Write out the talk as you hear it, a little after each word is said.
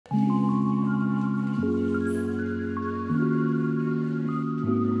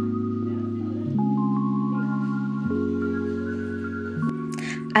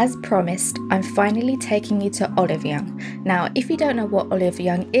As promised, I'm finally taking you to Olive Young. Now, if you don't know what Olive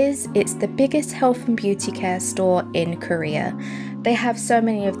Young is, it's the biggest health and beauty care store in Korea. They have so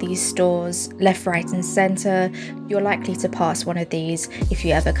many of these stores, left, right and centre. You're likely to pass one of these if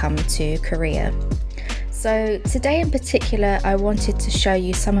you ever come to Korea. So today in particular, I wanted to show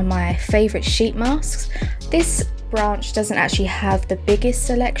you some of my favourite sheet masks. This branch doesn't actually have the biggest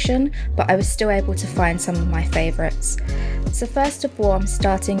selection, but I was still able to find some of my favourites. So first of all, I'm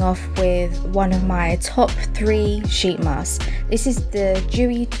starting off with one of my top 3 sheet masks. This is the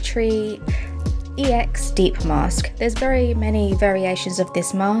Dewy Tree EX Deep Mask. There's very many variations of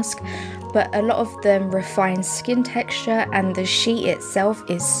this mask, but a lot of them refine skin texture and the sheet itself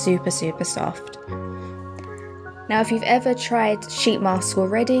is super soft. Now, if you've ever tried sheet masks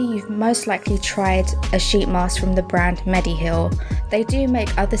already, you've most likely tried a sheet mask from the brand Mediheal. They do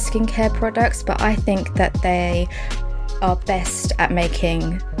make other skincare products, but I think that they are best at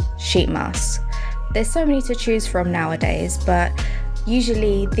making sheet masks. There's so many to choose from nowadays, but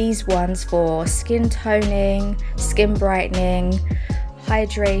usually these ones for skin toning, skin brightening,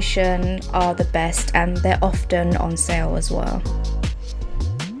 hydration are the best, and they're often on sale as well.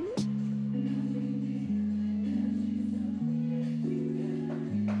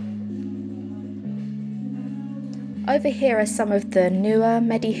 Over here are some of the newer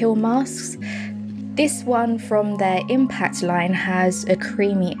Mediheal masks. This one from their Impact line has a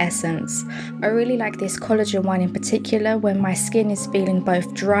creamy essence. I really like this collagen one in particular when my skin is feeling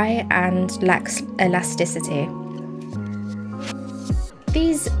both dry and lacks elasticity.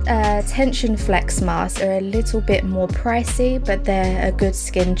 These tension flex masks are a little bit more pricey, but they're a good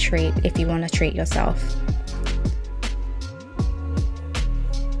skin treat if you want to treat yourself.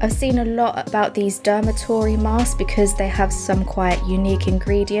 I've seen a lot about these Dermatory masks because they have some quite unique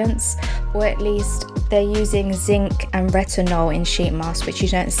ingredients, or at least they're using zinc and retinol in sheet masks, which you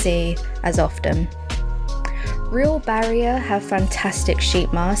don't see as often. Real Barrier have fantastic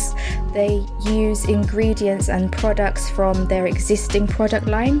sheet masks. They use ingredients and products from their existing product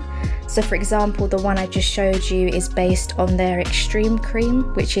line. So for example, the one I just showed you is based on their Extreme Cream,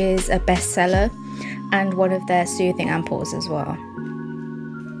 which is a bestseller, and one of their soothing ampoules as well.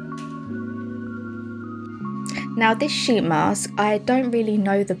 Now this sheet mask, I don't really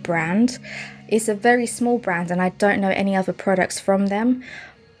know the brand. It's a very small brand and I don't know any other products from them,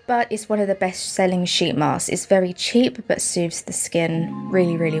 but it's one of the best selling sheet masks. It's very cheap but soothes the skin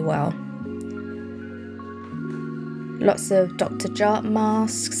really well. Lots of Dr. Jart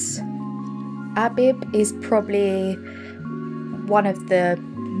masks. Abib is probably one of the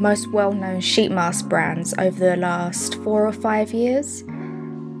most well-known sheet mask brands over the last 4 or 5 years.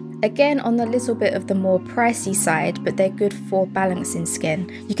 Again, on a little bit of the more pricey side, but they're good for balancing skin.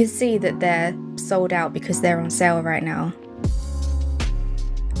 You can see that they're sold out because they're on sale right now.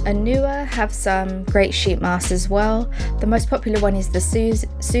 Anua have some great sheet masks as well. The most popular one is the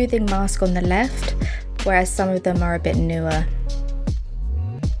soothing mask on the left, whereas some of them are a bit newer.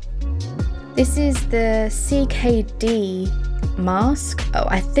 This is the CKD mask. Oh,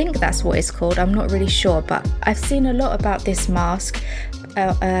 I think that's what it's called. I'm not really sure, but I've seen a lot about this mask.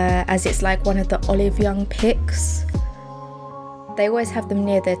 As it's like one of the Olive Young picks. They always have them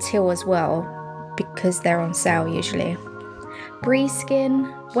near their till as well because they're on sale usually. Brie Skin.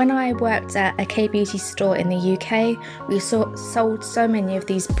 When I worked at a K-beauty store in the UK, we sold so many of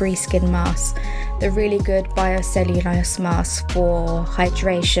these Brie Skin masks. They're really good biocellulose masks for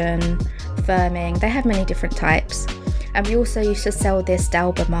hydration, firming. They have many different types. And we also used to sell this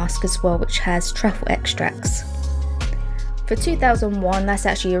Dalba mask as well, which has truffle extracts. For 2001, that's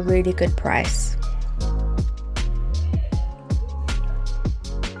actually a really good price.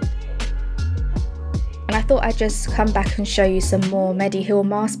 And I thought I'd just come back and show you some more Mediheal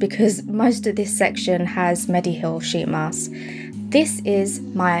masks because most of this section has Mediheal sheet masks. This is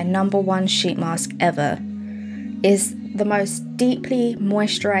my #1 sheet mask ever. It's the most deeply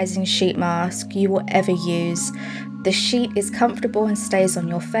moisturizing sheet mask you will ever use. The sheet is comfortable and stays on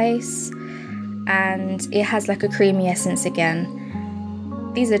your face, and it has like a creamy essence again.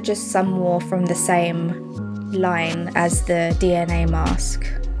 These are just some more from the same line as the DNA mask.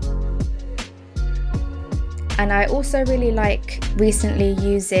 And I also really like recently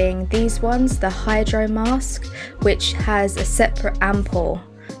using these ones, the Hydro mask, which has a separate ampoule.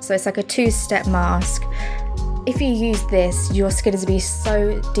 So it's like a 2-step mask. If you use this, your skin is to be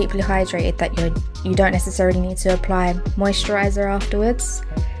so deeply hydrated that you don't necessarily need to apply moisturizer afterwards.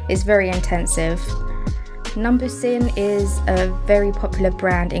 It's very intensive. Numbusin is a very popular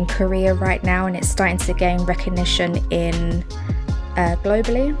brand in Korea right now, and it's starting to gain recognition in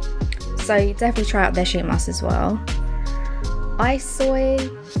globally. So definitely try out their sheet mask as well. Isoy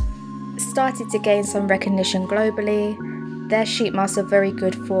started to gain some recognition globally. Their sheet masks are very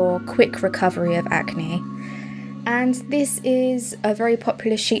good for quick recovery of acne. And this is a very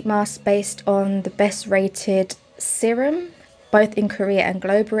popular sheet mask based on the best rated serum, both in Korea and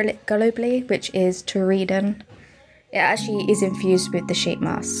globally, which is Turiden. It actually is infused with the sheet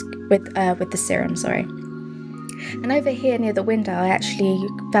mask, with the serum, sorry. And over here near the window, I actually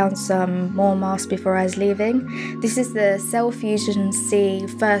found some more masks before I was leaving. This is the Cell Fusion C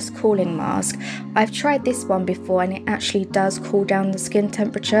First Cooling Mask. I've tried this one before and it actually does cool down the skin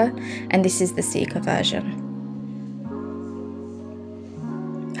temperature, and this is the Cica version.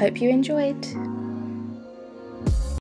 Hope you enjoyed.